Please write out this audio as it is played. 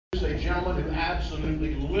is a gentleman who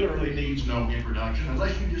absolutely, literally needs no introduction.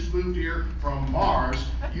 Unless you just moved here from Mars,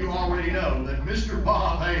 you already know that Mr.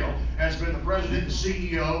 Bob Hale has been the president and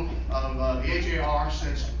CEO of the HAR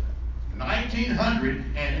since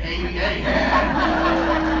 1988.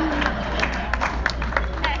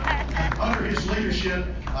 Under his leadership,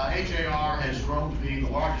 HAR has grown to be the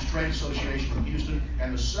largest trade association in Houston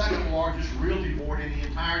and the second largest realty board in the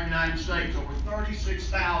entire United States. Over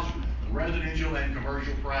 36,000 residential and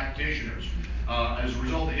commercial practitioners. As a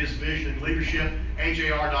result of his vision and leadership,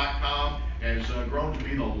 HAR.com has grown to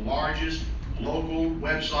be the largest local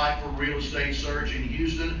website for real estate search in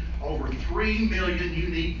Houston. Over 3 million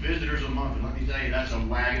unique visitors a month. And let me tell you, that's a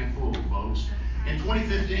wagon full, folks. In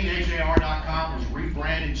 2015, HAR.com was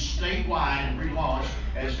rebranded statewide and relaunched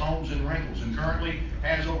as Homes and Rentals, and currently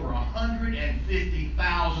has over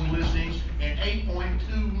 150,000 listings and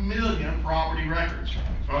 8.2 million property records.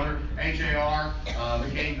 Further, HAR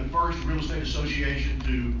became the first real estate association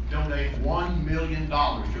to donate $1 million to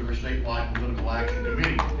their statewide political action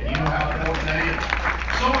committee. And you know how important that is.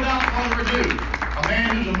 So without further ado, a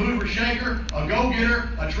man who's a mover shaker, a go-getter,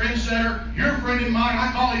 a trendsetter, your friend and mine,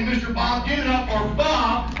 I call him Mr. Bob. Give it up for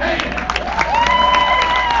Bob Hale.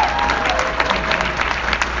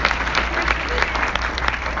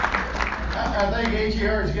 I think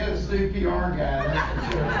HAR's got a new PR guy, that's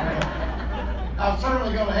for sure. I'm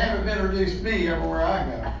certainly going to have him introduce me everywhere I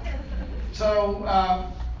go. So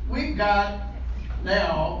we've got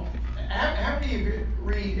now, how many of you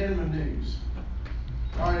read Inman News?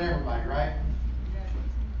 All right, everybody, right?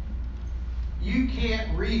 You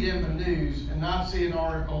can't read Inman News and not see an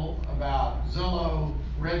article about Zillow,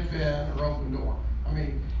 Redfin, or Opendoor. I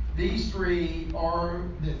mean, these three are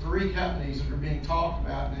the three companies that are being talked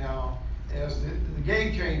about now as the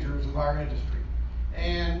game changers of our industry.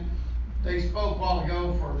 And they spoke a while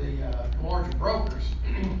ago for the larger brokers.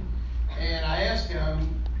 And I asked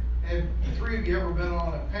them, have the three of you ever been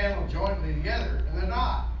on a panel jointly together? And they're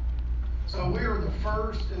not. So we were the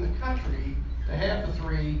first in the country to have the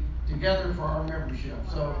three together for our membership.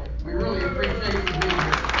 So we really appreciate you being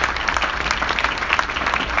here.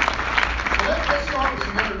 So let's start with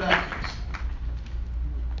some introductions.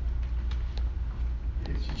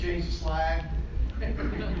 Did you change the slide?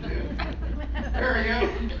 There we go.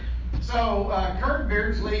 So Kurt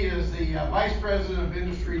Beardsley is the Vice President of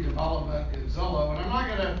Industry Development at Zillow. And I'm not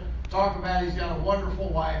going to talk about, he's got a wonderful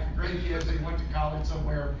wife, great kids, they went to college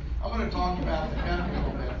somewhere. I'm going to talk about the company a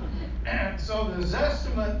little bit. And so the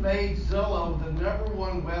Zestimate made Zillow the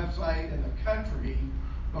 #1 website in the country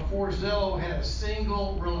before Zillow had a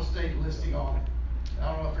single real estate listing on it.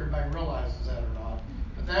 I don't know if everybody realizes that or not,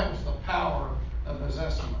 but that was the power of the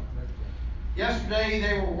Zestimate. Yesterday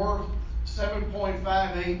they were worth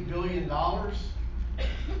 $7.58 billion.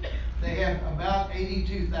 They have about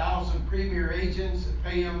 82,000 premier agents that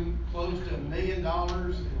pay them close to $1 million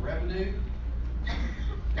in revenue.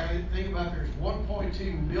 Now think about there's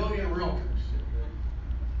 1.2 million realtors,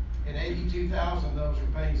 and 82,000 of those are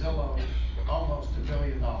paying Zillow almost $1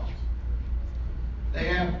 billion. They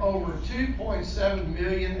have over 2.7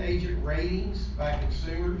 million agent ratings by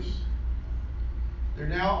consumers. They're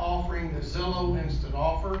now offering the Zillow Instant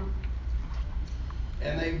Offer,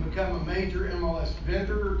 and they've become a major MLS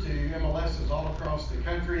vendor to MLSs all across the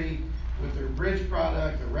country with their Bridge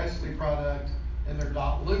product, their Restly product, and their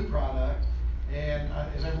 .loop product. And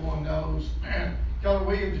as everyone knows, Keller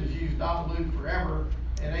Williams has used .loop forever,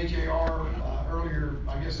 and HAR earlier,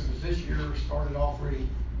 I guess it was this year, started offering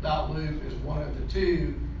 .loop as one of the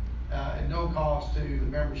two at no cost to the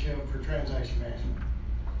membership for transaction management.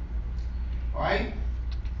 All right,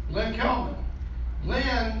 Glenn Kelman.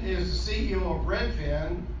 Glenn is the CEO of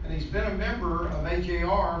Redfin, and he's been a member of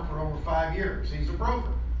HAR for over 5 years. He's a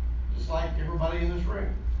broker, just like everybody in this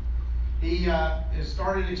room. He has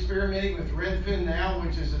started experimenting with Redfin now,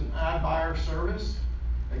 which is an iBuyer service.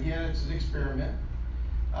 Again, it's an experiment.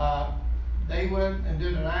 They went and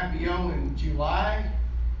did an IPO in July.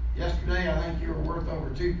 Yesterday, I think you were worth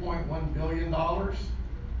over $2.1 billion.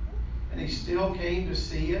 And he still came to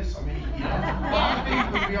see us. I mean, you know, a lot of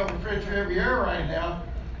people would be on the French Riviera right now,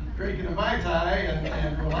 drinking a Mai Tai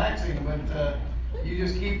and relaxing, but you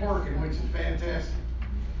just keep working, which is fantastic.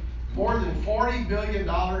 More than $40 billion in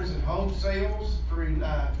home sales through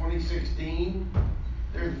 2016.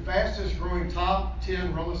 They're the fastest growing top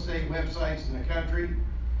 10 real estate websites in the country.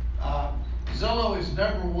 Zillow is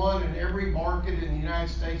 #1 in every market in the United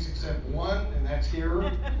States except one, and that's here.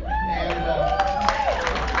 And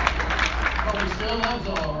but we still love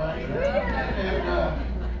Zillow, right? And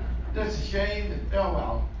that's a shame that, oh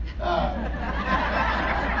well.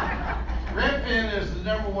 Redfin is the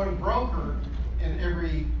 #1 broker in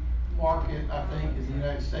every market, I think, in the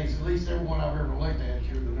United States. At least every one I've ever looked at,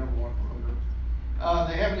 you're the number one broker.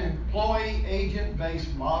 They have an employee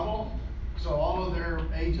agent-based model, so all of their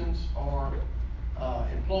agents are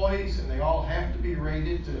employees, and they all have to be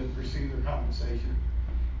rated to receive their compensation.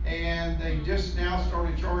 And they just now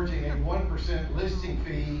started charging a 1% listing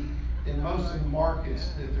fee in most of the markets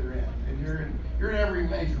that they're in. And you're in every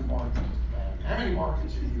major market just about. How many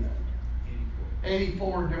markets are you in?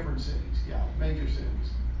 84 different cities, yeah, major cities.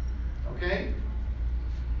 Okay?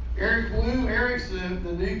 Eric Wu, Eric's the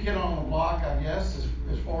new kid on the block, I guess,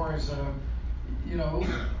 as far as,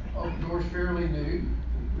 Open Door's fairly new.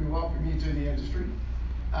 We welcome you to the industry.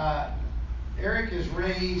 Eric has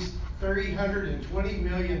raised $320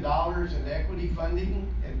 million in equity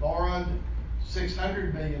funding and borrowed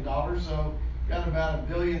 $600 million, so got about $1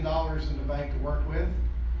 billion in the bank to work with.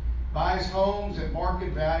 Buys homes at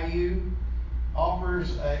market value,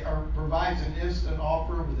 provides an instant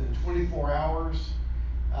offer within 24 hours,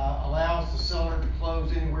 allows the seller to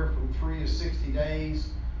close anywhere from 3 to 60 days,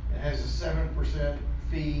 and has a 7%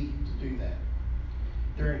 fee to do that.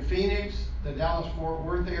 They're in Phoenix, the Dallas-Fort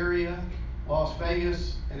Worth area, Las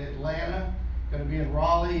Vegas, and Atlanta. Going to be in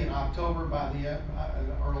Raleigh in October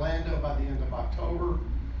Orlando by the end of October.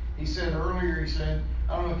 He said earlier,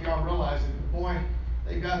 I don't know if y'all realize it, but boy,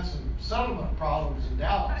 they got some settlement problems in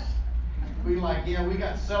Dallas. We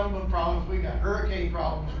got settlement problems, we got hurricane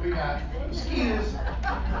problems, we got mosquitoes.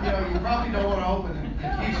 You probably don't want to open in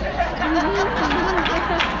Houston.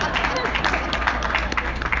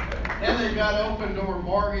 And they've got open door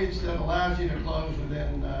mortgage that allows you to close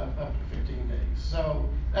within up to 15 days. So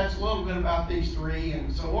that's a little bit about these three.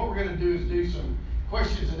 And so what we're going to do is do some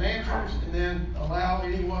questions and answers, and then allow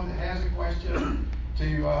anyone that has a question to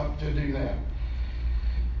do that.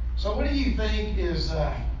 So what do you think is,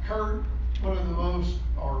 Kurt, one of the most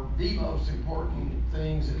important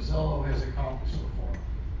things that Zillow has accomplished so far?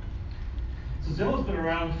 So Zillow's been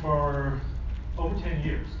around for over 10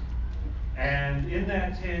 years. And in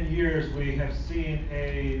that 10 years, we have seen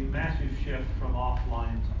a massive shift from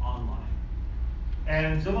offline to online.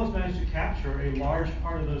 And Zillow's managed to capture a large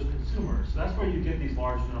part of those consumers. So that's where you get these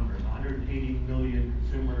large numbers, 180 million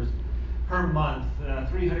consumers per month,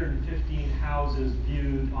 315 houses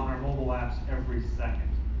viewed on our mobile apps every second.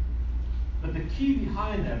 But the key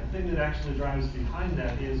behind that, the thing that actually drives behind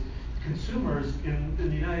that, is consumers in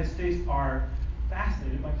the United States are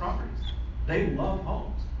fascinated by properties. They love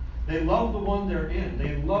homes. They love the one they're in.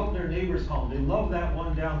 They love their neighbor's home. They love that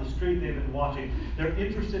one down the street they've been watching. They're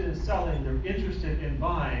interested in selling. They're interested in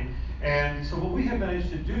buying. And so what we have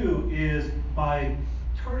managed to do is, by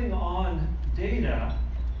turning on data,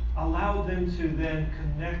 allow them to then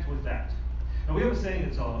connect with that. Now, we have a saying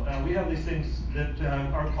we have these things that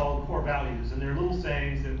are called core values, and they're little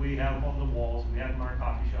sayings that we have on the walls, we have them in our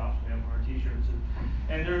coffee shops, we have them on our t-shirts,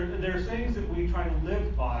 and they're sayings that we try to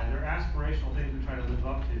live by. They're aspirational things we try to live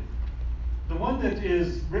up to. The one that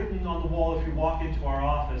is written on the wall if you walk into our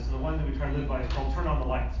office, the one that we try to live by, is called turn on the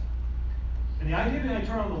lights. And the idea behind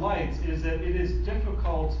turn on the lights is that it is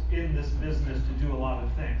difficult in this business to do a lot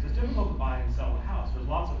of things. It's difficult to buy and sell a house. There's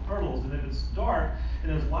lots of hurdles, and if it's dark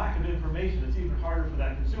and there's lack of information, it's even harder for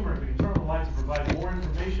that consumer. If we can turn on the lights and provide more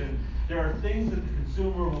information, there are things that the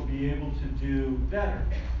consumer will be able to do better.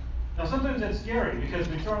 Now, sometimes that's scary, because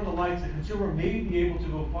when we turn on the lights, the consumer may be able to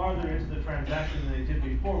go farther into the transaction than they did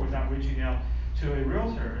before without reaching out to a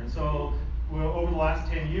realtor. And so, over the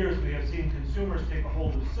last 10 years, we have seen consumers take a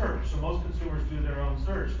hold of search. So most consumers do their own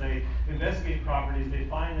search. They investigate properties, they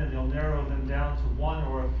find them, they'll narrow them down to one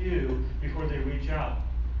or a few before they reach out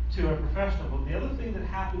to a professional. But the other thing that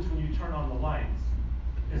happens when you turn on the lights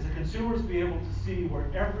is the consumers be able to see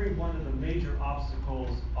where every one of the major obstacles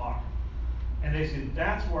are. And they say,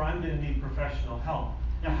 that's where I'm going to need professional help.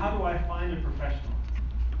 Now, how do I find a professional?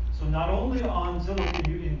 So not only on Zillow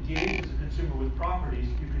can you engage as a consumer with properties,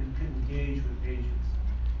 you can engage with agents.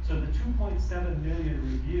 So the 2.7 million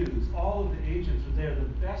reviews, all of the agents are there. The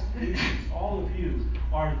best agents, all of you,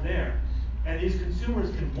 are there. And these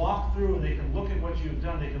consumers can walk through and they can look at what you've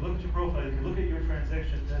done. They can look at your profile. They can look at your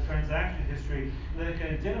transaction history. And they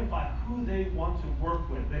can identify who they want to work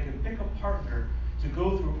with. They can pick a partner to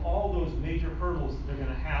go through all those major hurdles that they're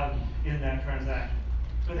going to have in that transaction.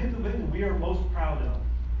 So I think the thing that we are most proud of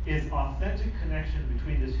is authentic connection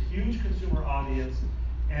between this huge consumer audience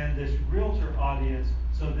and this realtor audience,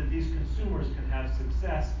 so that these consumers can have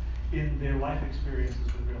success in their life experiences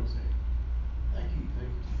with real estate. Thank you.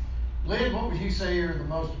 Lynn, what would you say are the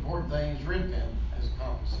most important things Redfin has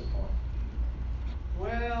accomplished so far?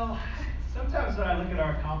 Well, sometimes when I look at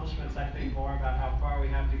our accomplishments, I think more about how far we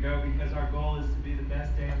have to go, because our goal is to be the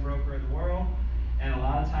best damn broker in the world. And a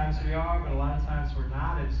lot of times we are, but a lot of times we're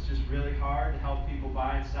not. It's just really hard to help people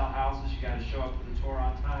buy and sell houses. You got to show up for the tour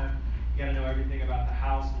on time. You got to know everything about the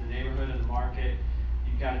house and the neighborhood and the market.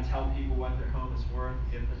 You've got to tell people what their home is worth,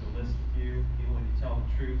 get them to list with you, even when you tell the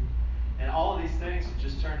truth. And all of these things have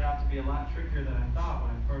just turned out to be a lot trickier than I thought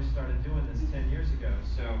when I first started doing this 10 years ago.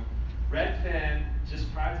 So Redfin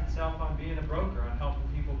just prides itself on being a broker, on helping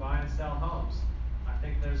people buy and sell homes. I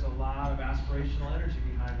think there's a lot of aspirational energy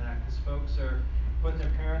behind that because folks are putting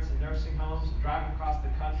their parents in nursing homes, driving across the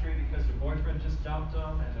country because their boyfriend just dumped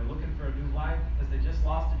them, and they're looking for a new life because they just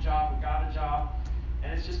lost a job or got a job,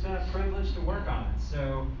 and it's just been a privilege to work on it.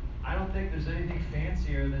 So I don't think there's anything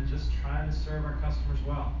fancier than just trying to serve our customers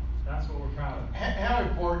well. That's what we're proud of. How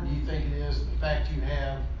important do you think it is the fact you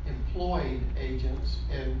have employed agents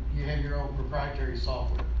and you have your own proprietary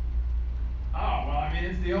software? Oh, well, I mean,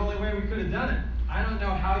 it's the only way we could have done it. I don't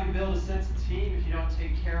know how you build a sense of team if you don't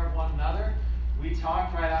take care of one another. We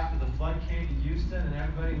talked right after the flood came to Houston and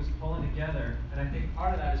everybody was pulling together. And I think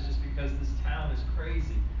part of that is just because this town is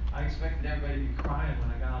crazy. I expected everybody to be crying when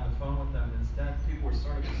I got on the phone with them. Instead, people were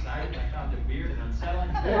sort of excited. I found it weird and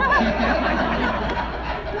unsettling. I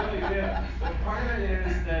really did. But part of it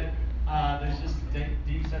is that there's just a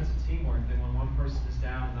deep sense of teamwork that when one person is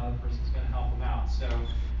down, another person's going to help them out. So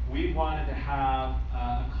we wanted to have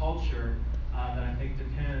a culture that I think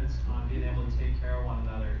depends on being able to take care of one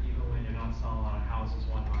another, even when you're not selling a lot of houses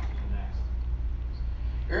one after the next.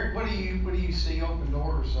 Eric, what do you see Open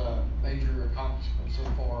Doors' major accomplishments so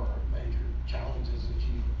far, or major challenges that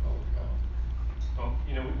you've overcome? Well,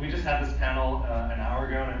 we just had this panel an hour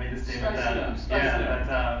ago, and I made the statement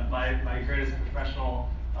that my greatest professional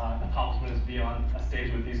accomplishment is to be on a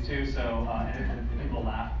stage with these two. So and people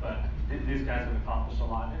laugh, but these guys have accomplished a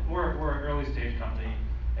lot. We're an early stage company.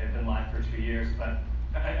 They've been live for 2 years, but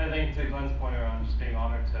I think to Glenn's point around just being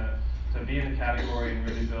honored to be in the category and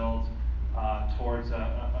really build towards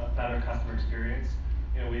a better customer experience.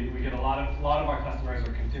 We get a lot of our customers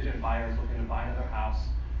are contingent buyers looking to buy another house.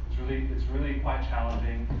 It's really quite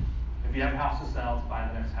challenging. If you have a house to sell, to buy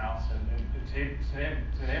the next house, and to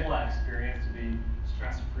enable that experience to be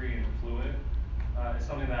stress-free and fluid is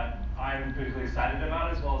something that I'm particularly excited about,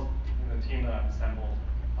 as well as the team that I've assembled.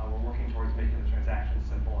 We're working towards making the transaction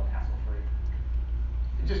simple and hassle-free.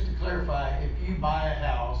 Just to clarify, if you buy a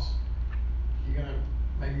house, you're going to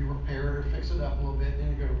maybe repair it or fix it up a little bit, then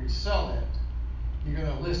you're going to resell it. You're going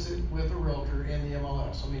to list it with a realtor in the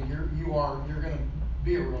MLS. I mean, you're going to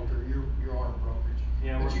be a realtor. You are a brokerage.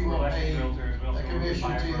 Yeah, but you will pay realtors. We also a commission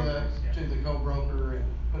to the co-broker and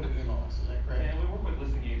put it in MLS. Is that correct? Yeah, and we work with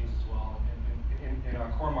listing agents as well. In our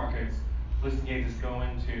core markets, listing agents go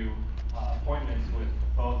into appointments with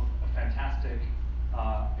both a fantastic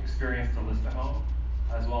experience to list a home,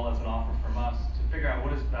 as well as an offer from us to figure out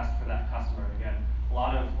what is best for that customer. Again, a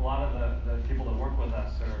lot of the people that work with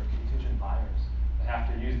us are contingent buyers. They have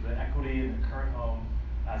to use the equity in the current home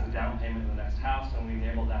as a down payment in the next house, and we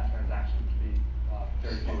enable that transaction to be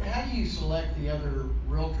very fluid. How do you select the other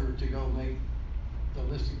realtor to go make the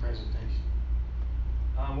listing presentation?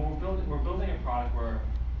 We're building a product where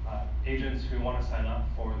agents who want to sign up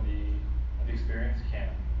for the experience can.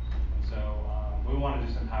 And so we want to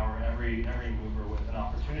just empower every mover with an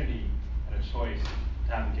opportunity and a choice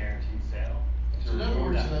to have a guaranteed sale. So in other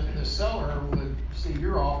words, the seller would see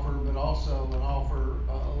your offer, but also an offer,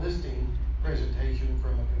 a listing presentation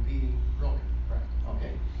from a competing realtor. Correct.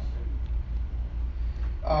 Okay.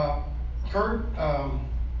 Kurt, how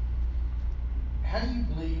do you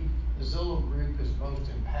believe the Zillow Group has most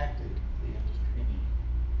impacted the industry?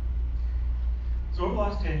 So over the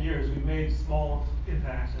last 10 years, we've made small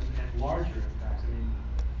impacts and larger impacts. I mean,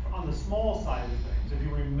 on the small side of things, if you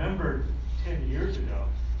remember 10 years ago,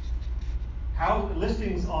 how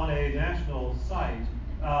listings on a national site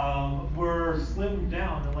were slimmed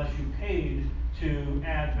down unless you paid to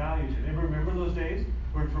add value to it. Anybody remember those days?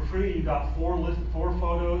 Where for free you got four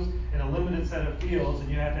photos in a limited set of fields, and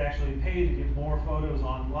you had to actually pay to get more photos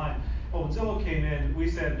online. Well, when Zillow came in, we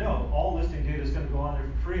said, no, all listing data is going to go on there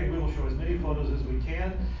for free, and we will show as many photos as we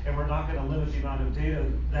can, and we're not going to limit the amount of data.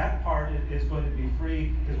 That part is going to be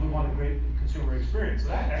free because we want a great consumer experience. So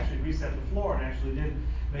that actually reset the floor and actually did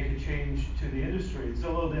make a change to the industry.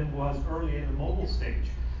 Zillow then was early in the mobile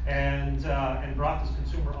stage and brought this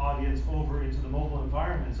consumer audience over into the mobile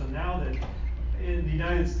environment. So now that in the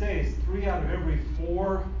United States, 3 out of every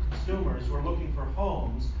 4 consumers who are looking for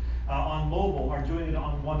homes on mobile are doing it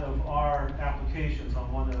on one of our applications,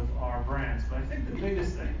 on one of our brands. But I think the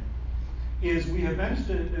biggest thing is we have managed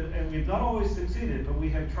to, and we've not always succeeded, but we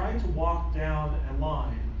have tried to walk down a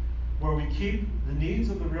line where we keep the needs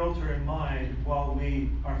of the realtor in mind while we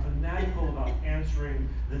are fanatical about answering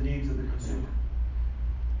the needs of the consumer.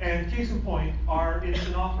 And case in point, our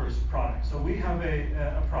instant offers product. So we have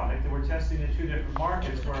a product that we're testing in 2 different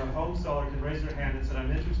markets where a home seller can raise their hand and say,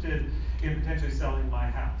 I'm interested in potentially selling my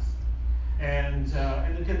house. And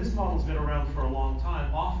again, this model's been around for a long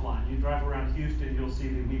time offline. You drive around Houston, you'll see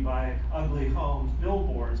the We Buy Ugly Homes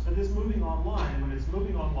billboards, but it's moving online, and when it's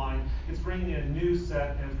moving online, it's bringing a new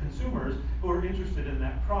set of consumers who are interested in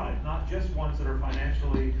that product, not just ones that are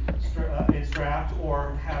financially strapped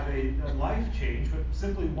or have a life change, but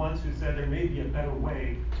simply ones who said there may be a better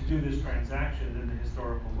way to do this transaction than the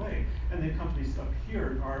historical way. And the companies up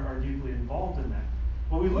here are deeply involved in that.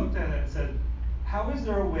 Well, we looked at it and said, how is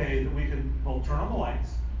there a way that we can both turn on the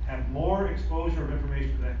lights, have more exposure of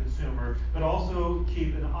information to that consumer, but also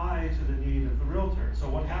keep an eye to the need of the realtor? So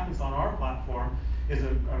what happens on our platform is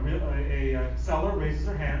a seller raises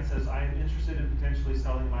their hand, says, I am interested in potentially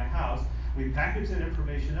selling my house. We package that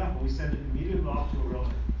information up and we send it immediately off to a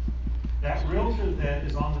realtor. That realtor then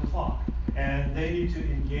is on the clock, and they need to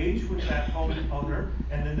engage with that home owner,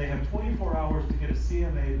 and then they have 24 hours to get a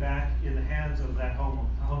CMA back in the hands of that home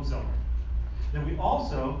seller. Then we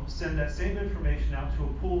also send that same information out to a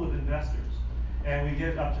pool of investors, and we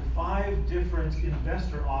get up to 5 different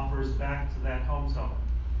investor offers back to that home seller.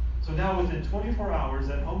 So now within 24 hours,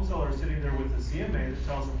 that home seller is sitting there with a CMA that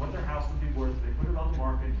tells them what their house would be worth if they put it on the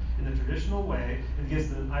market in the traditional way, and gives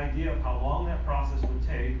them an idea of how long that process would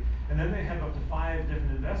take. And then they have up to 5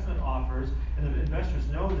 different investment offers, and the investors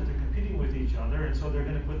know that they're competing with each other, and so they're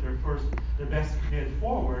going to put their best bid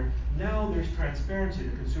forward. Now there's transparency.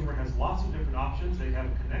 The consumer has lots of different options. They have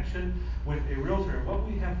a connection with a realtor. And what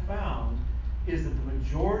we have found is that the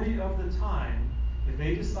majority of the time, if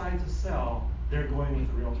they decide to sell, they're going with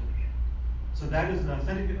the realtor. So that is an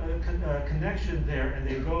authentic connection there, and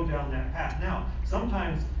they go down that path. Now,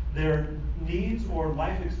 sometimes their needs or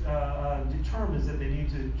life determines that they need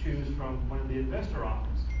to choose from one of the investor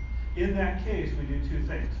offers. In that case, we do 2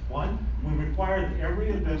 things. One, we require that every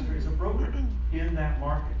investor is a broker in that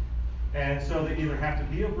market. And so they either have to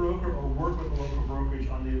be a broker or work with a local brokerage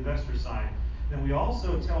on the investor side. Then we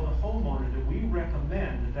also tell the homeowner that we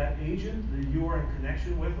recommend that that agent that you are in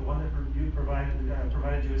connection with, the one that you provided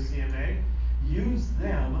you a CMA, use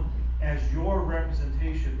them as your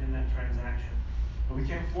representation in that transaction. But we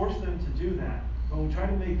can't force them to do that, but we try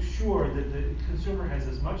to make sure that the consumer has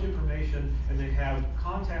as much information and they have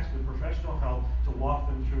contacts with professional help to walk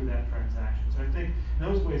them through that transaction. So I think in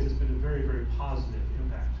those ways it's been a very, very positive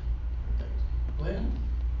impact. Lynn,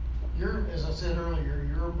 as I said earlier,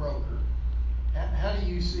 you're a broker. How do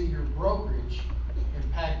you see your brokerage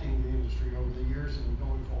impacting the industry over the years and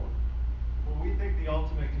going forward? Well, we think the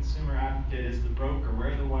ultimate consumer advocate is the broker.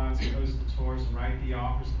 We're the ones who host the tours and write the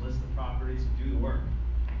offers and list the properties and do the work.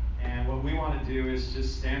 And what we want to do is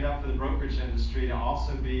just stand up for the brokerage industry to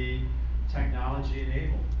also be technology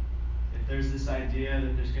enabled. If there's this idea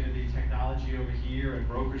that there's going to be technology over here and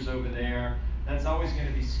brokers over there, that's always going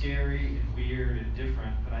to be scary and weird and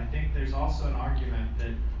different. But I think there's also an argument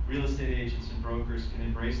that real estate agents and brokers can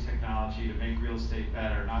embrace technology to make real estate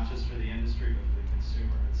better, not just for the industry, but for the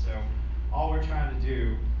consumer. And so all we're trying to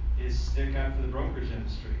do is stick up for the brokerage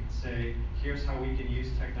industry and say, here's how we can use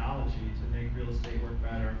technology to make real estate work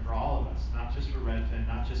better for all of us, not just for Redfin,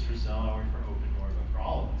 not just for Zillow or for Opendoor, but for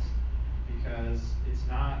all of us. Because it's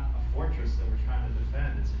not a fortress that we're trying to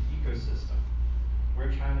defend, it's an ecosystem.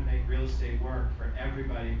 We're trying to make real estate work for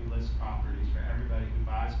everybody who lists properties, for everybody who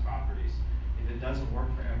buys properties. If it doesn't work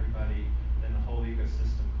for everybody, then the whole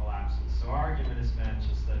ecosystem collapses. So our argument has been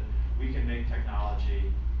just that we can make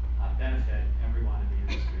technology benefit everyone in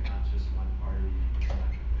the industry, not just one party.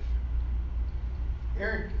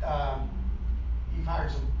 Eric, you've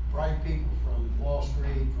hired some bright people from Wall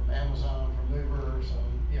Street, from Amazon, from Uber,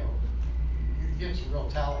 you get some real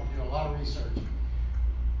talent, you do a lot of research.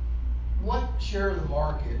 What share of the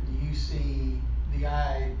market do you see the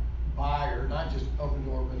iBuyer, not just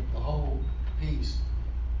Opendoor, but the whole piece,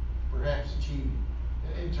 perhaps achieving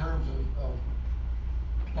in terms of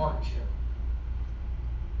market share?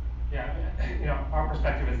 Yeah, our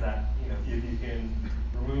perspective is that, if you can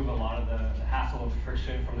remove a lot of the hassle and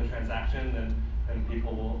friction from the transaction, then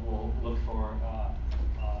people will look for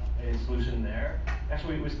a solution there.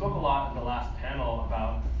 Actually, we spoke a lot in the last panel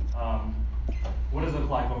about what does it look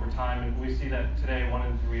like over time, and we see that today 1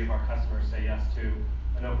 in 3 of our customers say yes to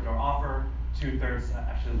an Opendoor offer. 2/3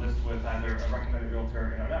 actually list with either a recommended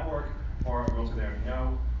realtor in our network or a realtor they already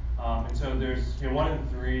know. And so there's 1 in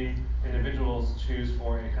 3 individuals choose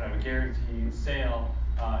for a kind of a guaranteed sale,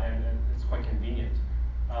 and it's quite convenient.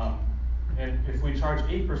 And if we charge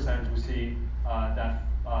 8%, we see that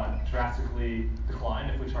drastically decline.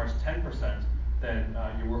 If we charge 10%, then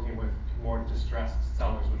you're working with more distressed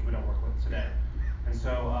sellers, which we don't work with today. And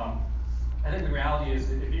so I think the reality is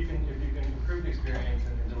if you can improve the experience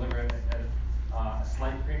and deliver it at a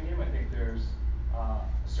slight premium, I think there's a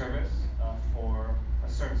service for a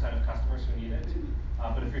certain set of customers who need it.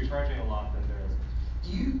 But if you're charging a lot, then there isn't.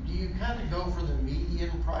 Do you kind of go for the median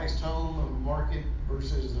priced home of the market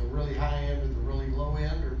versus the really high end or the really low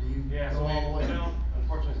end, or do you go all the way? We don't,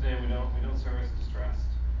 unfortunately today, we don't service distressed,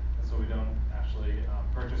 and so we don't actually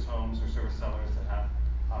purchase homes or service sellers that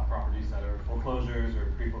have properties that are foreclosures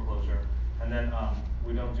or pre-foreclosure, and then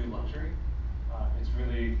we don't do luxury. It's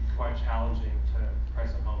really quite challenging to price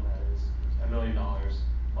a home that is $1 million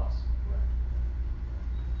plus. Right.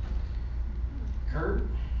 Kurt,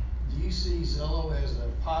 do you see Zillow as a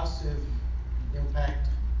positive impact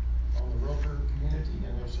on the realtor community,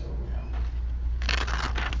 and if so,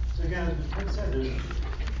 how? So again, as Kurt said,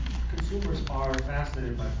 consumers are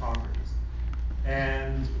fascinated by properties,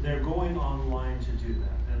 and they're going online to do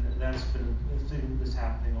that, and that's been a thing that's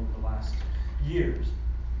happening over the last years.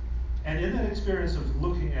 And in that experience of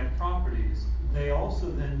looking at properties, they also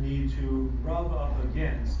then need to rub up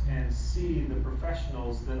against and see the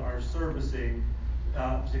professionals that are servicing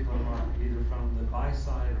a particular market, either from the buy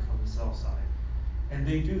side or from the sell side. And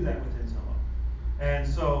they do that within Zillow. And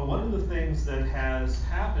so one of the things that has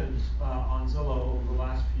happened on Zillow over the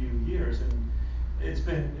last few years, and it's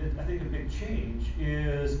been, I think, a big change,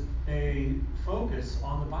 is a focus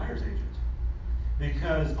on the buyer's agent.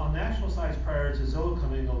 Because on national sites prior to Zillow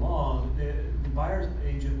coming along, the buyer's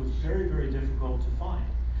agent was very, very difficult to find.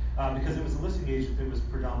 Because it was a listing agent that was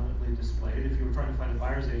predominantly displayed. If you were trying to find a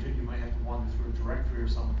buyer's agent, you might have to wander through a directory or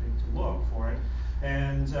something to look for it.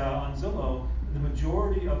 And on Zillow, the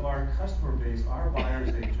majority of our customer base are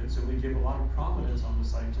buyer's agents, and we give a lot of prominence on the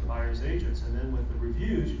site to buyer's agents. And then with the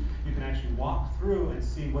reviews, you can actually walk through and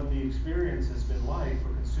see what the experience has been like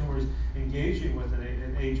for consumers engaging with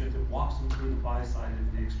an agent that walks them through the buy side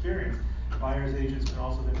of the experience. Buyer's agents can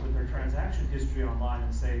also then put their transaction history online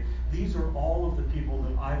and say, these are all of the people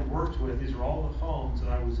that I worked with, these are all the homes that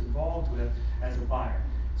I was involved with as a buyer.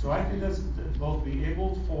 So I think that's both be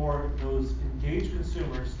able for those engaged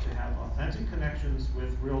consumers to have authentic connections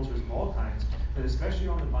with realtors of all kinds, but especially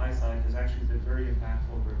on the buy side has actually been very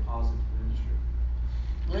impactful and very positive for the industry.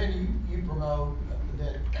 Lynn, you promote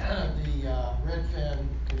that the Redfin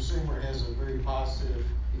consumer has a very positive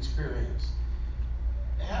experience.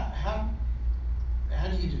 How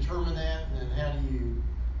do you determine that, and then how do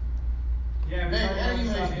you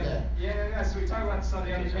measure that? Yeah. So we talked about this on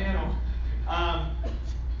the other panel.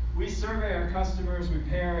 We survey our customers, we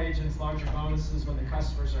pay our agents larger bonuses when the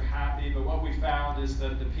customers are happy, but what we found is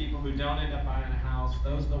that the people who don't end up buying a house,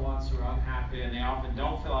 those are the ones who are unhappy, and they often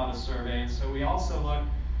don't fill out a survey. And so we also look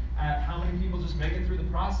at how many people just make it through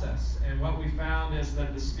the process. And what we found is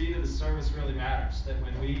that the speed of the service really matters, that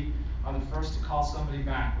when we are the first to call somebody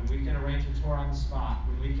back, when we can arrange a tour on the spot,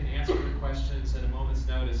 when we can answer their questions at a moment's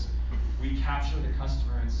notice, we capture the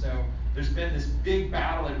customer. And so there's been this big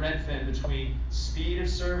battle at Redfin between speed of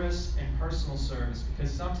service and personal service,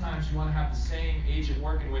 because sometimes you want to have the same agent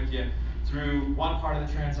working with you through one part of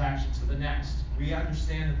the transaction to the next. We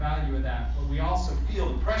understand the value of that, but we also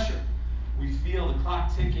feel the pressure. We feel the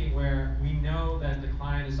clock ticking, where we know that the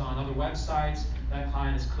client is on other websites, that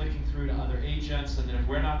client is clicking through to other agents, and that if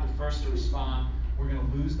we're not the first to respond, we're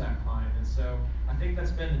going to lose that client. And so I think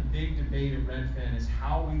that's been the big debate at Redfin, is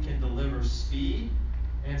how we can deliver speed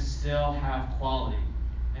and still have quality.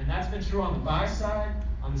 And that's been true on the buy side.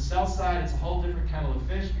 On the sell side, it's a whole different kettle of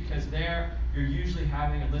fish, because there you're usually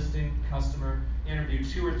having a listing customer interview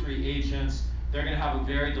 2 or 3 agents. They're going to have a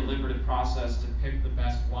very deliberative process to pick the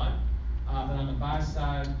best one. But on the buy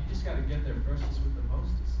side, you just got to get there first with the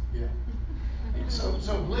mostest. Yeah.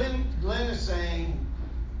 So Glenn is saying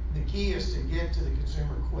the key is to get to the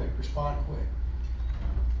consumer quick, respond quick.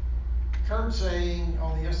 Kurt's saying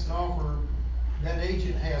on the instant offer, that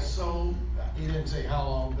agent has he didn't say how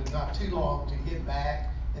long, but not too long to get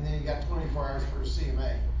back, and then you got 24 hours for a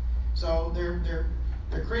CMA. So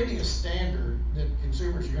they're creating a standard that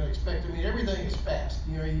consumers are going to expect. I mean, everything is fast.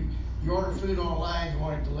 You order food online, you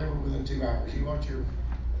want it delivered within 2 hours.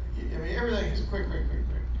 Everything is quick.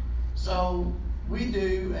 So we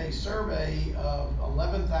do a survey of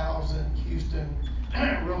 11,000 Houston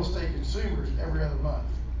real estate consumers every other month.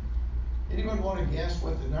 Anyone want to guess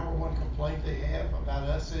what the #1 complaint they have about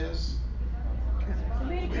us is?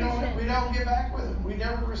 We don't get back with them. We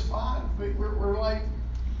never respond. We're like,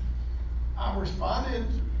 I responded,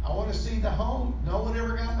 I want to see the home. No one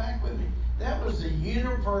ever got back with me. That was the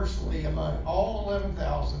universally among all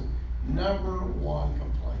 11,000 #1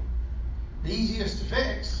 complaint. The easiest to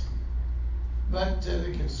fix, but to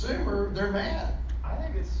the consumer, they're mad. I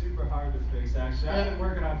think it's super hard to fix, actually. I've been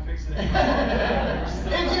working on fixing it.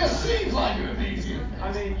 It just seems like it would be easy to fix.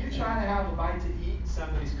 I mean, you try to have a bite to eat,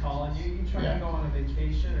 somebody's calling you. You try Yeah. to go on a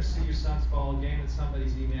vacation or see your son's ball game and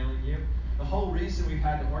somebody's emailing you. The whole reason we've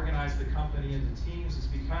had to organize the company into teams is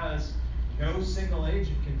because no single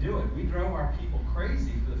agent can do it. We drove our people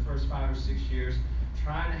crazy for the first 5 or 6 years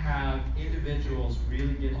trying to have individuals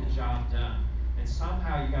really get the job done. And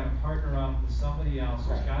somehow you got to partner up with somebody else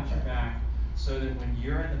who's got your back so that when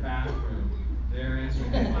you're in the bathroom, they're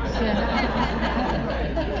answering the phone.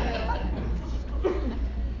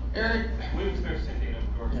 Eric? We've experienced the same thing,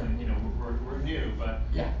 of course. Yeah. You know, we're new, but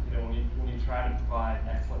Yeah. you know, when you try to provide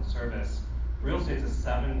excellent service, real estate's a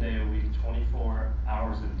 7-day-a-week, 24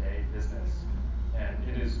 hours a day business, and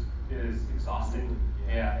it is exhausting.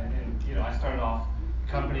 Yeah, and you know, I started off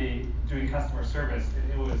the company doing customer service,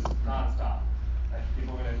 and it was nonstop. Like,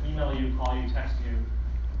 people are gonna email you, call you, text you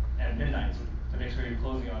at midnight to make sure you're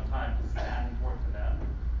closing on time because it's that important to them.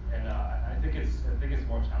 And I think it's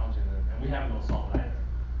more challenging and we haven't been able to solve it either.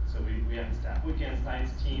 So we have to staff weekends,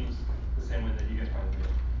 nights, teams, the same way that you guys probably do.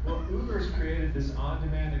 Well, Uber's created this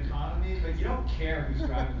on-demand economy, but you don't care who's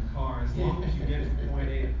driving the car as long as you get it from point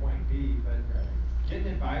A to point B. But getting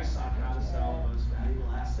advice on how to sell the most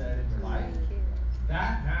valuable asset in your life,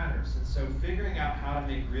 that matters. And so figuring out how to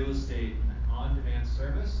make real estate an on-demand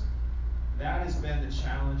service, that has been the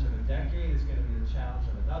challenge of a decade. It's going to be the challenge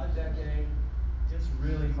of another decade. It's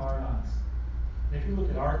really hard on us. And if you look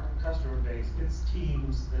at our customer base, it's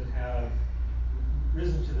teams that have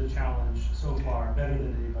risen to the challenge so far better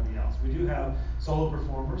than anybody else. We do have solo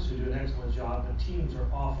performers who do an excellent job, but teams are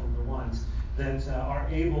often the ones that are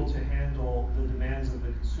able to handle the demands of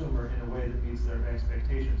the consumer in a way that meets their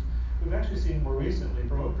expectations. We've actually seen more recently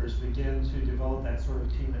brokers begin to develop that sort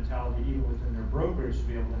of team mentality even within their brokerage to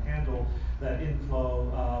be able to handle that inflow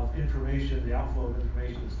of information, the outflow of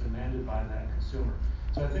information that's demanded by that consumer.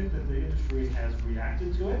 So I think that the industry has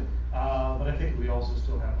reacted to it, but I think we also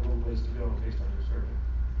still have a little ways to go based on your survey.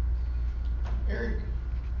 Eric,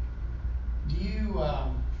 do you,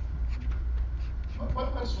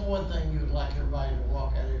 what's one thing you would like everybody to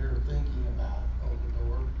walk out of here thinking about over the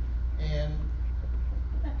door? And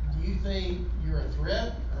do you think you're a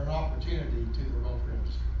threat or an opportunity to the realtor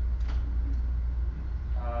industry?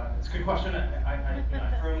 It's a good question.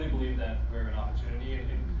 I firmly believe that we're an opportunity, and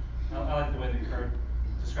I like the way that Kurt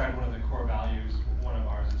described one of the core values. One of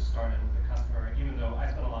ours is starting with the customer. Even though I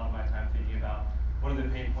spend a lot of my time thinking about what are the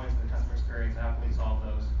pain points in the customer experience, how can we solve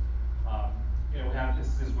those? You know, we have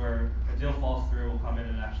this is where a deal falls through, we'll come in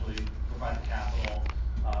and actually provide the capital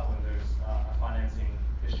when there's a financing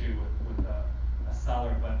issue with a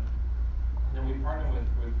seller. But you know, we partner with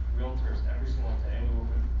realtors every single day. We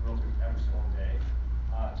work with realtors every single day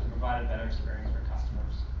to provide a better experience for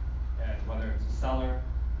customers. And whether it's a seller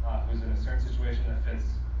who's in a certain situation that fits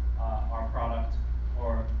our product,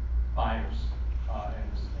 or buyers.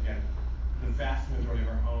 And again, the vast majority of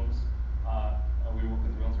our homes we work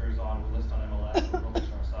with realtors on, we list on MLS, we're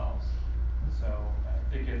realtors ourselves. So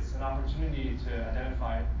I think it's an opportunity to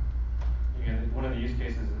identify, again, one of the use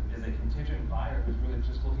cases is a contingent buyer who's really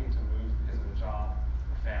just looking to move because of a job,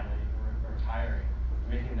 a family, or retiring,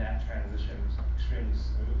 making that transition extremely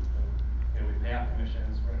smooth. And you know, we pay out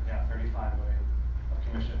commissions. We're going to pay out $35 million of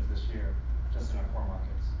commissions this year, just in our core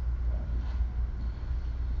markets.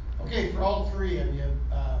 Okay, for all three of you,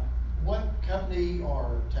 what company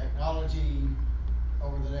or technology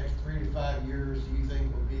over the next 3 to 5 years do you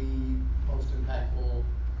think will be most impactful,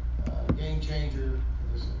 game changer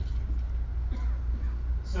for this industry?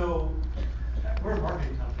 So we're a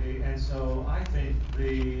marketing company, and so I think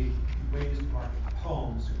the ways to market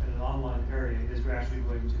homes in an online area is actually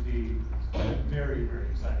going to be very, very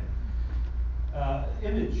exciting.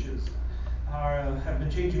 Images have been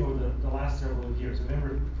changing over the last several years. I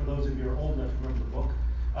remember, for those of you who are old enough to remember the book,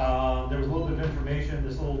 there was a little bit of information,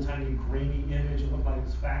 this little tiny grainy image, it looked like it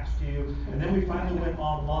was faxed to you. And then we finally went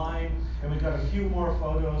online, and we got a few more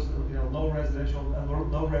photos, you know, low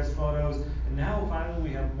res photos. And now finally we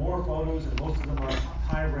have more photos, and most of them are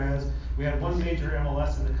high res. We had one major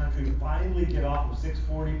MLS in the country finally get off of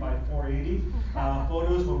 640 by 480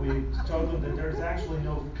 photos when we showed them that there's actually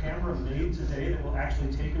no camera made today that will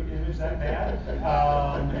actually take an image that bad.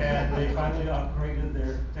 And they finally upgraded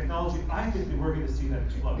their technology. I think that we're going to see that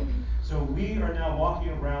explode. So we are now walking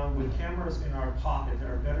around with cameras in our pocket that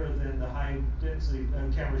are better than the high-density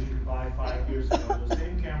cameras you could buy 5 years ago. Those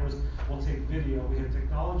same cameras will take video. We have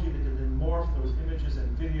technology that can then morph those images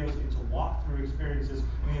and videos into walkthroughs walkthrough experiences.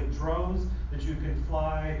 We have drones that you can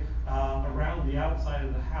fly around the outside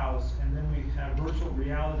of the house, and then we have virtual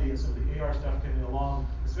reality and some of the AR stuff coming along,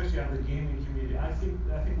 especially out of the gaming community. I think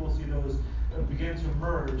we'll see those begin to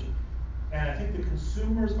merge, and I think the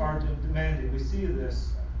consumers are demanding, we see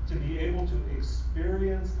this, to be able to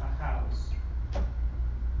experience a house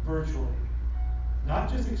virtually.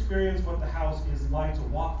 Not just experience what the house is like, to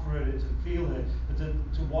walk through it and to feel it, but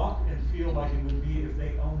to walk and feel like it would be if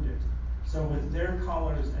they owned it. So with their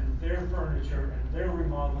colors and their furniture and their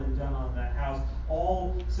remodeling done on that house,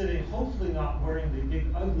 all sitting, hopefully not wearing the big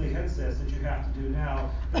ugly headsets that you have to do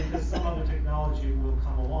now, because some other technology will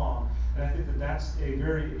come along. And I think that that's a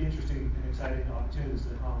very interesting and exciting opportunity that's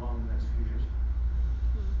going to come along in the next few years.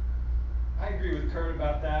 I agree with Kurt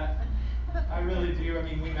about that. I really do. I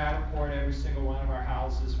mean, we Matterport every single one of our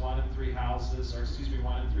houses. 1 in 3 houses, or excuse me,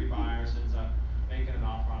 1 in 3 buyers ends up making an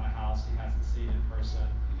offer on a house he hasn't seen in person.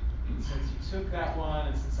 And since you took that one,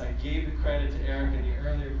 and since I gave the credit to Eric in the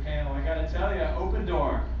earlier panel, I got to tell you,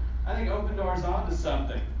 Opendoor. I think Opendoor's onto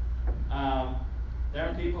something. There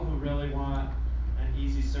are people who really want an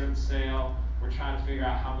easy certain sale. We're trying to figure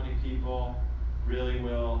out how many people really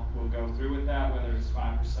will go through with that, whether it's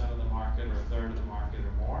 5% of the market or a third of the market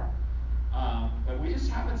or more. But we just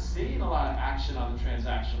haven't seen a lot of action on the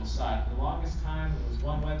transactional side. For the longest time, it was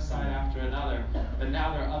one website after another, but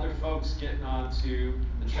now there are other folks getting onto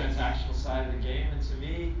the transactional side of the game, and to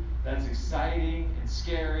me, that's exciting and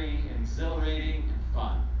scary and exhilarating and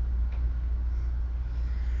fun.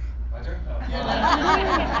 My turn? Oh.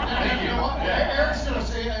 Thank you. Eric's going to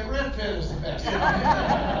say Redfin is the best.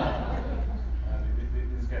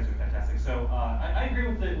 These guys are fantastic. So I agree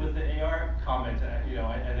with the AR comment.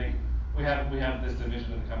 I think we have this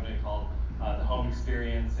division in the company called the Home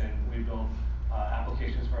Experience, and we build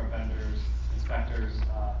applications for our vendors, inspectors,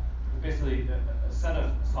 basically a set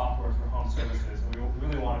of software for home services. And we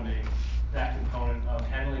really want to make that component of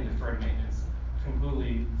handling deferred maintenance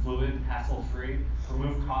completely fluid, hassle-free,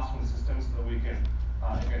 remove costs from the system so that we can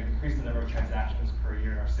increase the number of transactions per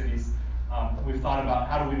year in our cities. We've thought about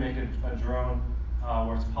how do we make a drone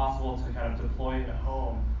where it's possible to kind of deploy in a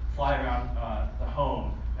home, fly around the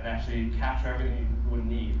home, and actually capture everything you would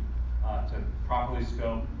need to properly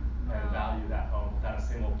scope and value that home without a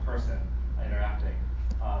single person interacting.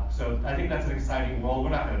 So I think that's an exciting world. We're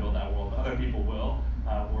not going to build that world, but other people will.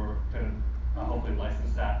 We're going to hopefully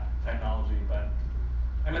license that technology. But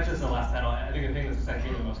I mentioned this in the last panel. I think the thing that's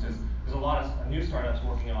exciting me the most is there's a lot of new startups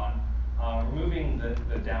working on removing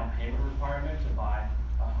the down payment requirement to buy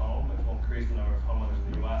a home, which will increase the number of homeowners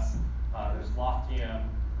in the U.S. There's Loftium,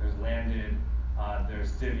 there's Landed,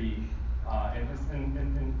 there's Divvy,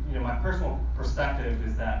 and my personal perspective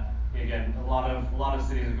is that again a lot of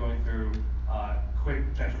cities are going through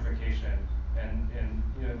quick gentrification, and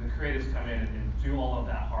the creatives come in and do all of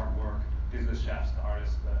that hard work. These are the chefs, the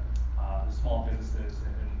artists, the small businesses,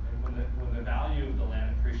 and when the value of the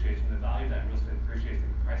land appreciates, when the value of that real estate appreciates, they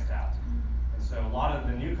get priced out. And so a lot of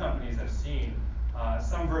the new companies I've seen,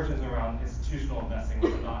 some versions around institutional investing,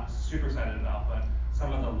 which I'm not super excited about, but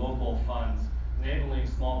some of the local funds enabling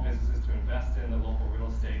small businesses to invest in the local real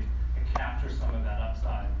estate and capture some of that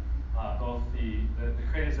upside. Both the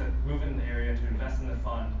creatives that move in the area to invest in the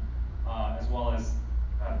fund, as well as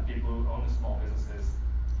the people who own the small businesses.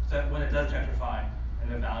 So when it does gentrify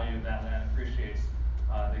and the value of that land appreciates,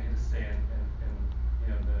 they get to stay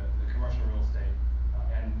in the commercial real estate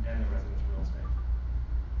and the residential real estate.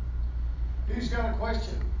 Who's got a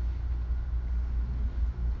question?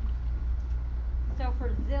 So for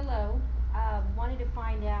Zillow, wanted to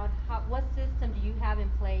find out what system do you have in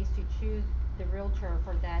place to choose the realtor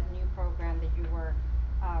for that new program that you were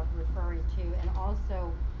referring to, and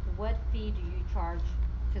also what fee do you charge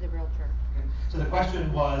to the realtor? Okay. So the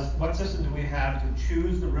question was, what system do we have to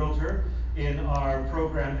choose the realtor in our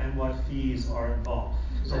program, and what fees are involved?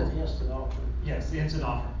 So the instant offer. Yes, the instant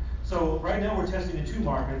offer. So right now we're testing in 2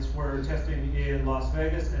 markets. We're testing in Las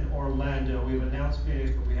Vegas and Orlando. We've announced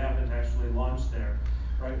Phoenix, but we haven't actually launched there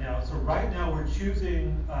right now. So right now we're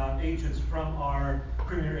choosing agents from our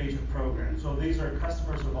Premier Agent program. So these are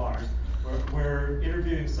customers of ours. We're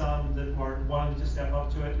interviewing some that are wanting to step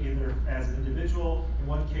up to it, either as an individual. In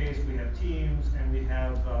one case, we have teams, and we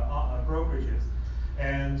have brokerages.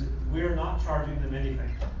 And we're not charging them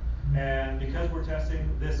anything. And because we're testing,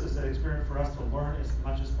 this is an experience for us to learn as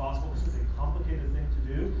much as possible. This is a complicated thing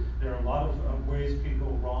to do. There are a lot of ways it can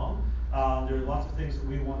go wrong. There are lots of things that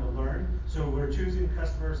we want to learn. So we're choosing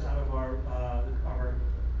customers out of our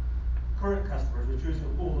current customers. We're choosing a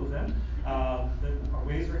pool of them that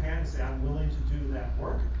raise their hand and say, I'm willing to do that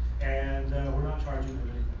work. And we're not charging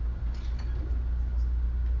them anything.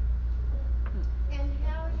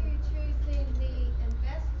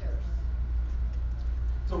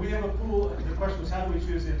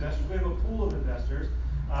 choose the investors. We have a pool of investors.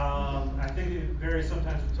 I think it varies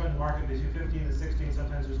sometimes between the market between 15 and 16,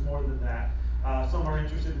 sometimes there's more than that. Some are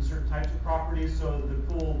interested in certain types of properties, so the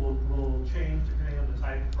pool will change depending on the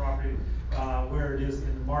type of property, where it is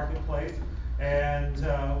in the marketplace. And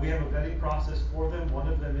we have a vetting process for them. One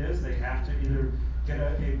of them is they have to either get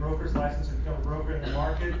a broker's license and become a broker in the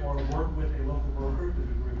market, or work with a local broker, because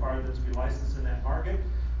we require them to be licensed in that market.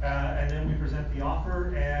 And then we present the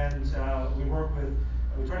offer, and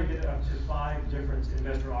we try to get up to 5 different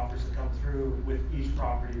investor offers to come through with each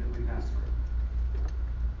property that we pass through.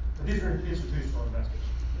 But these are institutional investors.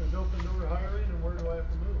 There's open door hiring, and where do I have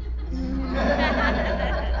to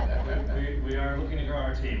move? We are looking to grow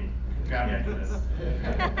our team. Got me after this.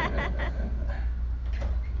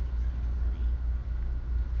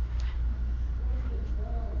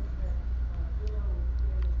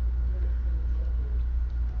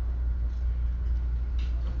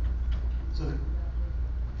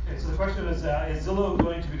 So the question is Zillow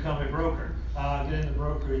going to become a broker, get in the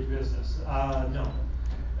brokerage business? No.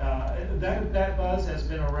 That buzz has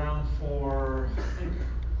been around for, I think,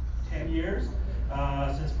 10 years,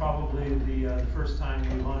 since probably the first time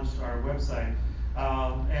we launched our website.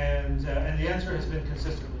 And the answer has been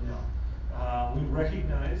consistently no. We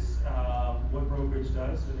recognize what brokerage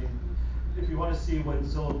does. I mean, if you want to see what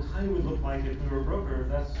Zillow kind of would look like if we were a broker,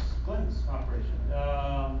 that's Glenn's operation.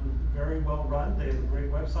 Very well run. They have a great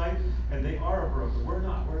website, and they are a broker. We're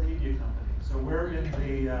not. We're a media company. So we're in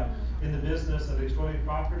the business of exploiting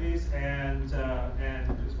properties and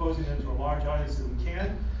exposing them to a large audience that we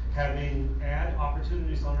can, having ad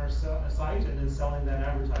opportunities on our site, and then selling that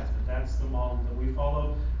advertisement. That's the model that we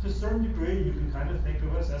follow. To a certain degree, you can kind of think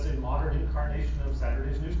of us as a modern incarnation of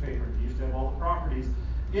Saturday's newspaper. It used to have all the properties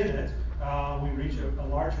in it. We reach a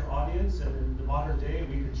larger audience, and in the modern day,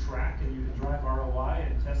 we can track and you can drive ROI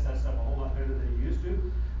and test that stuff a whole lot better than you used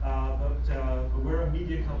to. But we're a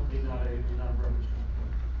media company, not a brokerage company.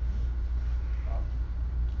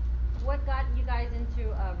 What got you guys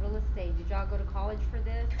into real estate? Did y'all go to college for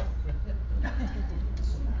this?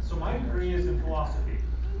 So my degree is in philosophy.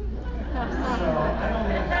 So I don't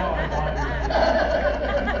know how I got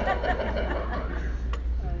it.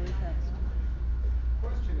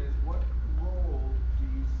 Question is, what role do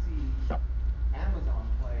you see Amazon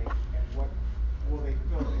play, and what will they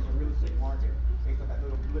fill in the real estate market based on that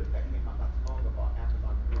little blip that came out not too long ago about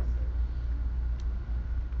Amazon real estate?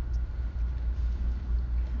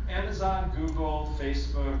 Amazon, Google,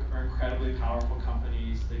 Facebook are incredibly powerful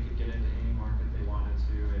companies. They could get into any market they wanted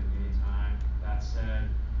to at any time. That said,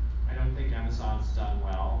 I don't think Amazon's done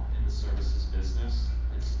well in the services business.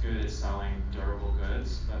 It's good at selling durable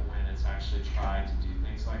goods, but when it's actually tried to do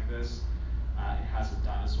things like this, it hasn't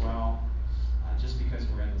done as well. Just because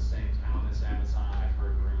we're in the same town as Amazon, I've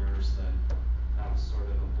heard rumors that was sort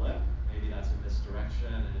of a blip. Maybe that's a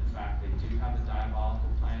misdirection, and in fact, they do have a diabolical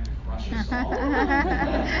plan to crush us all.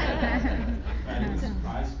 But it would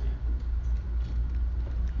surprise me.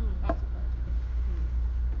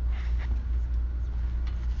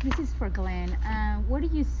 This is for Glenn. Where do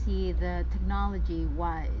you see the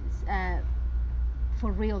technology-wise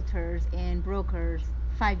for realtors and brokers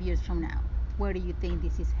 5 years from now? Where do you think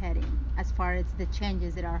this is heading as far as the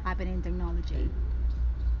changes that are happening in technology?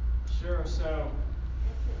 Sure. So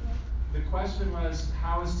the question was,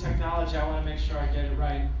 how is technology? I want to make sure I get it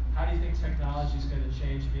right. How do you think technology is going to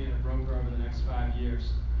change being a broker over the next 5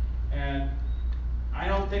 years? And I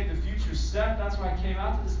don't think the future's set. That's why I came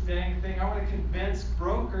out to this dang thing. I want to convince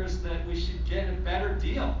brokers that we should get a better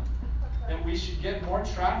deal, that we should get more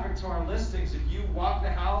traffic to our listings. If you walk the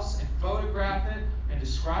house and photograph it and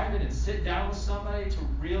describe it and sit down with somebody to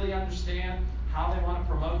really understand how they want to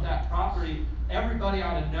promote that property, everybody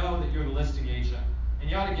ought to know that you're the listing agent. And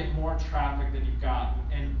you ought to get more traffic than you've got.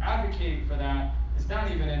 And advocating for that is not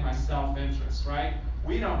even in my self-interest, right?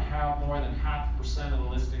 We don't have more than 0.5% of the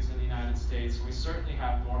listings in the United States. We certainly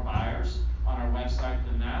have more buyers on our website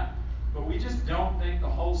than that. But we just don't think the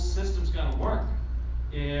whole system's going to work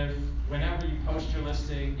if whenever you post your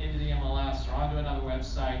listing into the MLS or onto another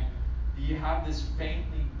website, you have this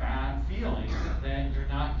faintly bad feeling that you're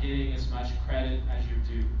not getting as much credit as you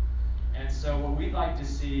do. And so what we'd like to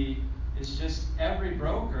see is just every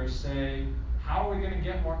broker say, how are we going to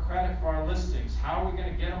get more credit for our listings? How are we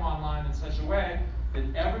going to get them online in such a way that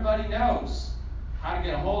everybody knows how to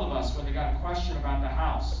get a hold of us when they got a question about the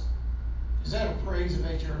house? Is that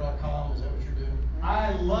appraise@hr.com? Is that what you're doing?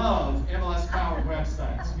 I love MLS-powered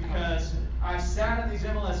websites because I've sat in these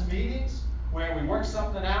MLS meetings where we work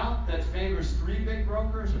something out that favors 3 big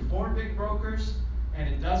brokers or 4 big brokers, and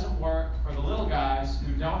it doesn't work for the little guys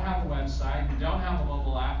who don't have a website, who don't have a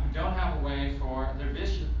mobile app, who don't have a way for their vision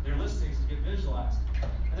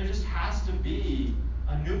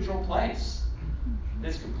neutral place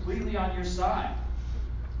that's completely on your side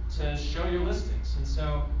to show your listings. And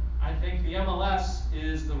so I think the MLS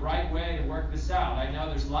is the right way to work this out. I know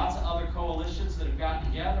there's lots of other coalitions that have gotten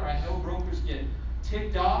together. I know brokers get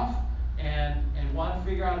ticked off and want to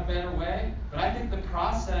figure out a better way. But I think the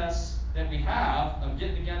process that we have of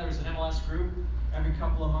getting together as an MLS group every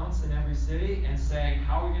couple of months in every city and saying,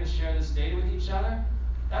 how are we going to share this data with each other?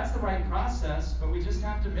 That's the right process, but we just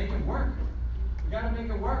have to make it work. We got to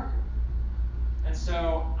make it work. And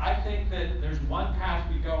so I think that there's one path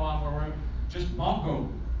we go on where we're just Mongo,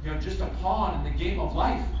 just a pawn in the game of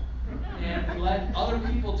life. And we let other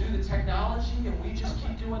people do the technology and we just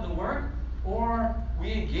keep doing the work. Or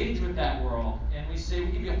we engage with that world and we say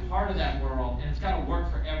we can be a part of that world and it's got to work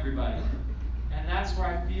for everybody. And that's where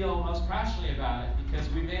I feel most passionately about it, because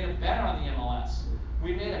we made a bet on the MLS.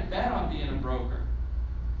 We made a bet on being a broker.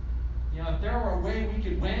 If there were a way we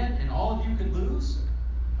could win and all of you could lose,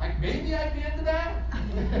 like maybe I'd be into that.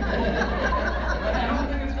 But I don't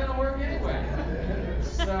think it's going to work anyway.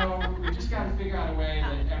 So we just got to figure out a way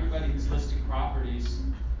that everybody who's listing properties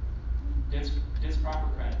gets proper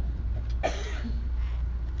credit.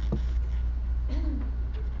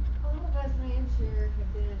 All of us ranchers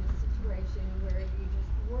have been in a situation where you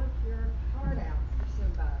just work your heart out for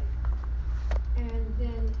somebody, and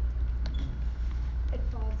then it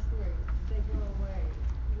falls through. They go away,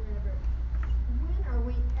 whatever. When are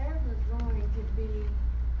we ever going to be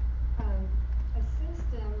a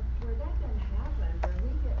system where that doesn't happen, where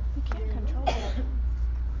we get pay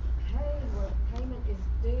where payment is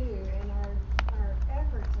due, and our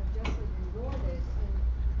efforts are justly rewarded?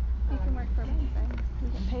 You can work for me, right? You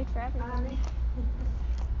get paid for everything.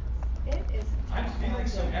 It is. I'm feeling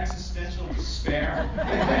some existential despair.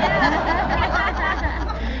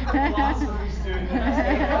 Philosophy student.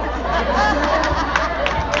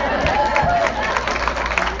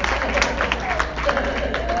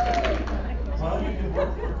 Well, you can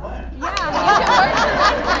work for Glenn. Yeah,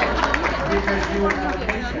 Because you would have a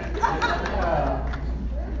paycheck.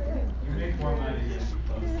 You make more money than you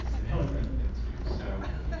close the sale into, so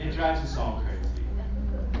it drives us all crazy.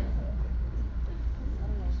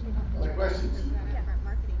 Other questions?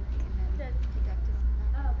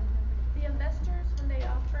 The investors, when they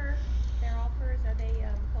offer their offers, are they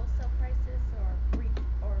wholesale prices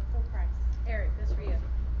or full price? Eric, that's for you.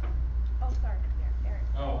 Oh, sorry, yeah, Eric.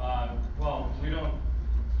 Well, we don't.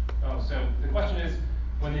 So the question is,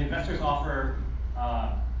 when the investors offer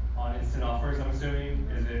on instant offers, I'm assuming,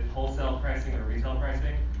 is it wholesale pricing or retail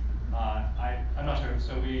pricing? I'm not sure.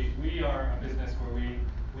 So we are a business where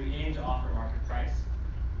we aim to offer market price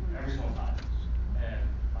every single time, and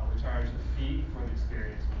we charge a fee for the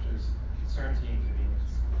experience, which is certainty and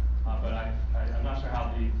convenience. But I'm not sure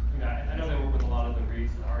how I know they work with a lot of the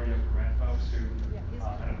REITs and REO for rent folks who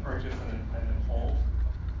kind of purchase and then hold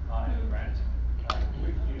and then rent.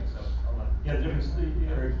 Yeah, the difference,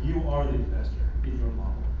 Eric, you are the investor in your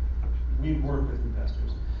model. We work with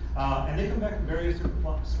investors. And they come back in various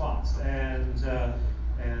different spots. And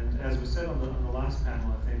as was said on the last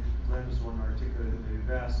panel, I think Glenn was the one who articulated maybe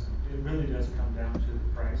best, it really does come down to the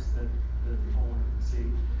price that the homeowner can see.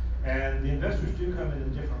 And the investors do come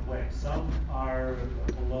in different ways. Some are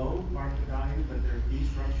below market value, but their fee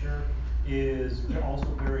structure is also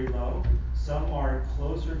very low. Some are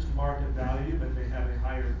closer to market value, but they have a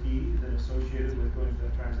higher fee than associated with going through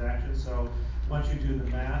the transaction. So once you do the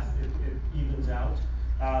math, it evens out.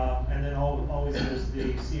 And then always there's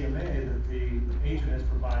the CMA that the agent has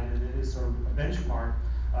provided that is sort of a benchmark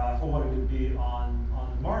for what it would be on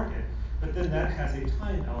the market. But then that has a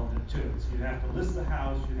time element to it. So you have to list the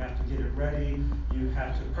house, you have to get it ready, you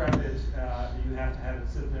have to prep it, you have to have it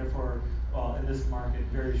sit there for, well, in this market,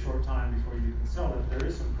 very short time before you can sell it. There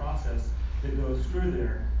is some process that goes through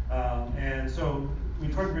there. And so we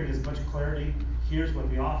try to bring as much clarity. Here's what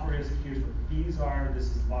the offer is, here's what the fees are, this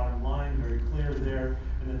is the bottom line, very clear there.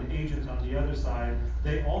 And then the agent on the other side,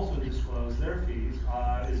 they also disclose their fees.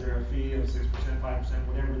 Is there a fee of 6%, 5%,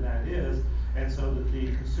 whatever that is, and so that the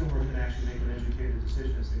consumer can actually make an educated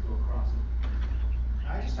decision as they go across it.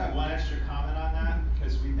 I just have one extra comment on that,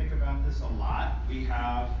 because we think about this a lot. We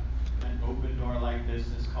have an open door-like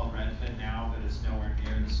business called Redfin now, but it's nowhere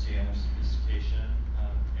near the scale or sophistication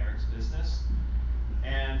of Eric's business.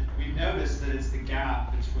 And we've noticed that it's the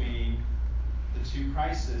gap between the two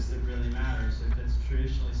prices that really matters. If it's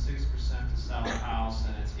traditionally 6% to sell a house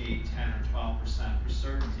and it's 8, 10, or 12% for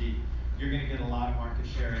certainty, you're going to get a lot of market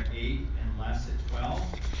share at 8 and less at 12.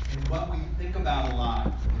 And what we think about a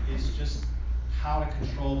lot is just how to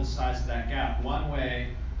control the size of that gap. One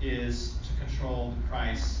way is to control the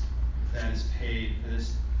price that is paid for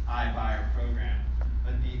this iBuyer program.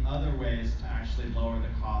 But the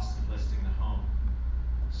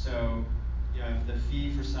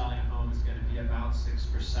for selling a home is going to be about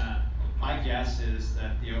 6%. My guess is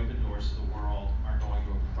that the open doors of the world are going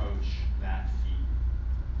to approach that fee.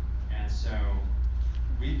 And so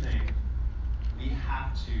we think we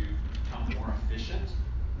have to become more efficient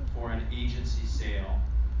for an agency sale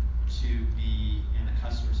to be in the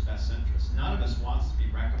customer's best interest. None of us wants to be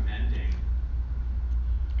recommending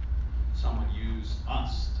someone use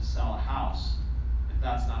us to sell a house if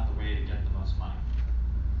that's not the way to get the most money.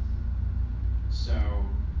 So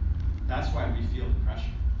that's why we feel the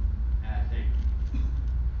pressure. And I think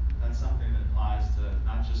that's something that applies to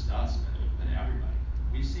not just us, but everybody.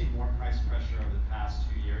 We've seen more price pressure over the past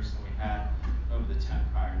 2 years than we had over the 10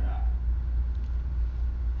 prior to that.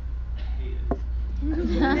 I hate it. So,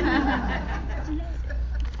 as you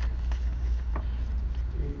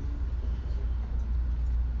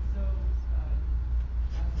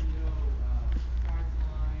know,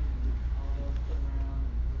 Priceline and all those come around,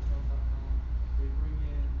 and Hotels.com, they bring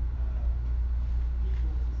in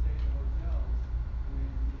people to stay in the hotels when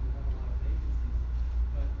we have a lot of vacancies.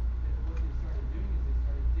 But what they started doing is they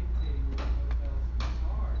started dictating what the hotels can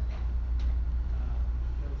charge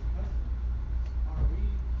those customers. Are we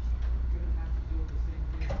going to have to deal with the same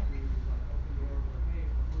thing through like Open Door, where hey,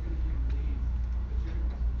 we're going to give you leads, but you're going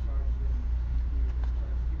to have to charge them, you're going to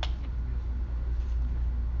charge 2% commission versus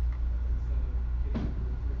commission instead of getting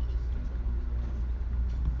the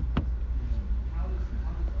 3% or how does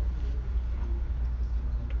Open Door behave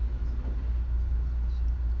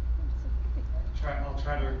I'll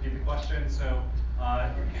try to repeat the question. So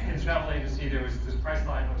in the travel agency, there's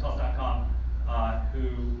Priceline, Hotels.com, who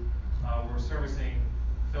were servicing,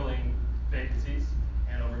 filling vacancies,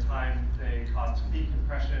 and over time they caused fee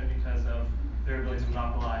compression because of their ability to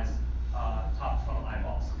monopolize top funnel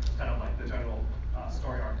eyeballs. It's kind of like the general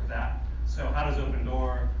story arc of that. So how does Open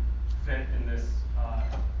Door fit in this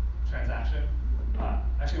transaction?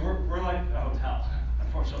 Actually, we're like a hotel,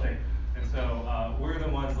 unfortunately, and so we're the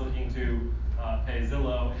ones looking to pay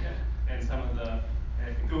Zillow and some of the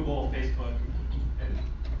Google, Facebook, and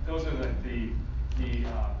those are the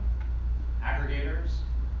aggregators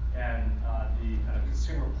and the kind of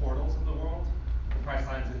consumer portals of the world. The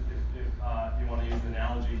Pricelines, if you want to use the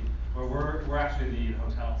analogy, where we're actually the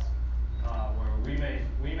hotels, where we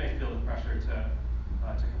may feel the pressure to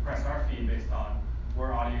compress our fee based on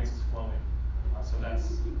where audience is flowing. So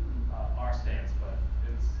that's our stance, but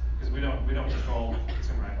it's because we don't control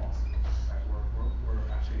consumer eyeballs. Right? We're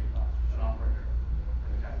actually an operator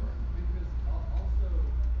in the category. Because also,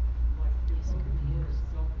 like if Open Door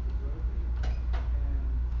itself is a brokerage, and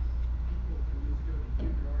people can just go to you,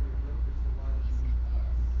 you're already a brokerage, so why would you use us?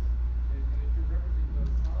 And if you're representing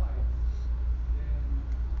both sides, then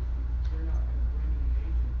they're not going to bring in an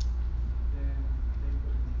agent, then they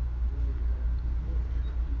wouldn't really, like, what would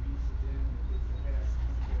the fee be for them if they said, hey, I just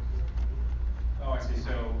want to go to Open Door? Oh, I see.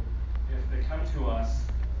 So if they come to us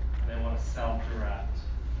and they want to sell direct,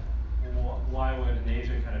 why would an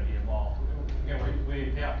agent kind of be involved? Again,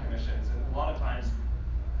 we pay out commissions, and a lot of times,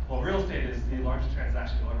 well, real estate is the largest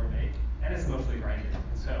transaction you'll ever make, and it's emotionally grinding.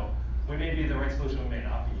 And so we may be the right solution, we may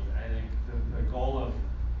not be. I think the goal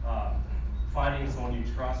of finding someone you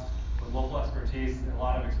trust with local expertise and a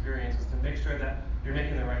lot of experience is to make sure that you're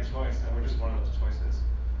making the right choice, and we're just one of those choices.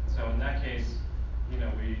 So in that case, we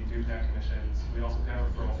do pay out commissions. We also pay out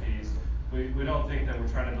referral fees. We don't think that we're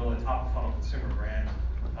trying to build a top-of-funnel consumer brand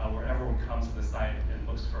where everyone comes to the site and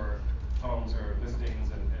looks for homes or listings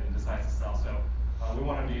and decides to sell. So we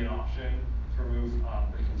want to be an option to remove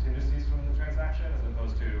the contingencies from the transaction as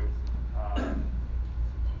opposed to,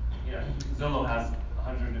 Zillow has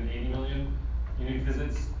 180 million unique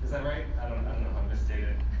visits. Is that right? I don't know if I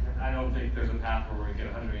misstated. I don't think there's a path where we get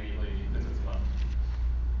 180 million unique visits a month.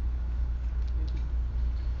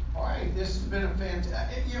 All right, this has been a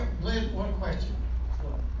fantastic. Lynn, one question.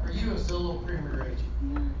 Are you a Zillow Premier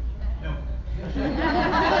agent? No.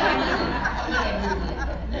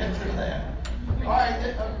 Answer that. All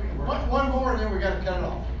right, one more, and then we got to cut it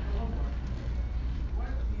off. What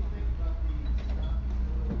do you think about the Stop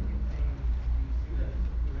Zillow campaign you see that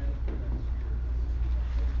Redfin this year?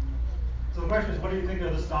 So the question is, what do you think of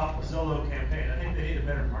the Stop Zillow campaign? I think they need a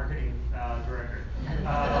better marketing director.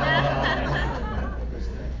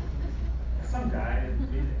 Some guy in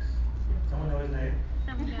Phoenix. Someone know his name?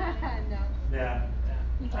 Some guy. No. Yeah.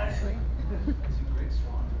 Exactly. Is he Greg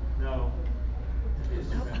Swan? No.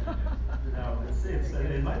 No,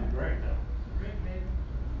 it might be Greg though. Greg Hague?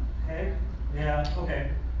 Hague? Yeah, okay.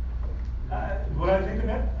 What do I think of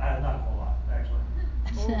it? Not a whole lot, actually.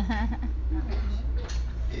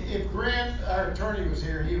 If Grant, our attorney, was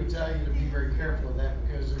here, he would tell you to be very careful of that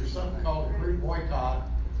because there's something called a group boycott.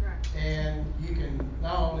 That's right. and you can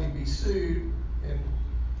not only be sued, and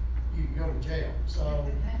you can go to jail. So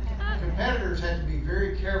competitors have to be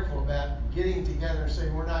very careful about getting together and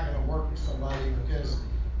saying, we're not gonna work with somebody, because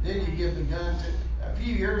then you give the gun to, a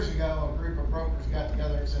few years ago, a group of brokers got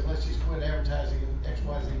together and said, let's just quit advertising in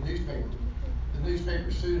XYZ newspaper. The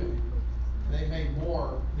newspaper sued them, and they made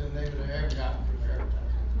more than they would have ever gotten from their advertising.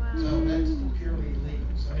 So that's purely illegal,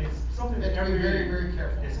 so It's something that have to be very, very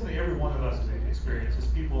careful. It's something every one of us experiences,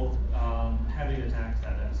 people having attacks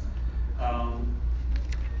at us.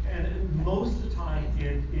 And most of the time,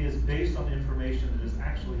 it is based on information that is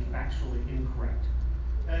actually factually incorrect.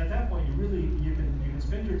 And at that point, you can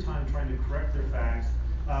spend your time trying to correct their facts,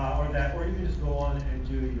 or you can just go on and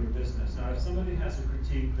do your business. Now, if somebody has a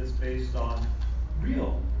critique that's based on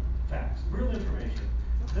real facts, real information,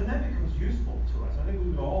 then that becomes useful to us. I think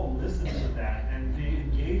we would all listen to that and be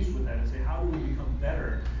engaged with that and say, how do we become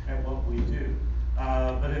better at what we do?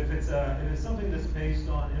 But if it's something that's based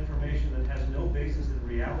on information that has no basis in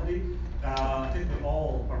reality, I think we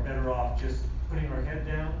all are better off just putting our head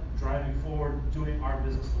down, driving forward, doing our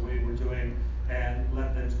business the way we're doing, and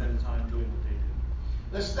let them spend time doing what they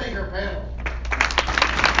do. Let's thank our panel.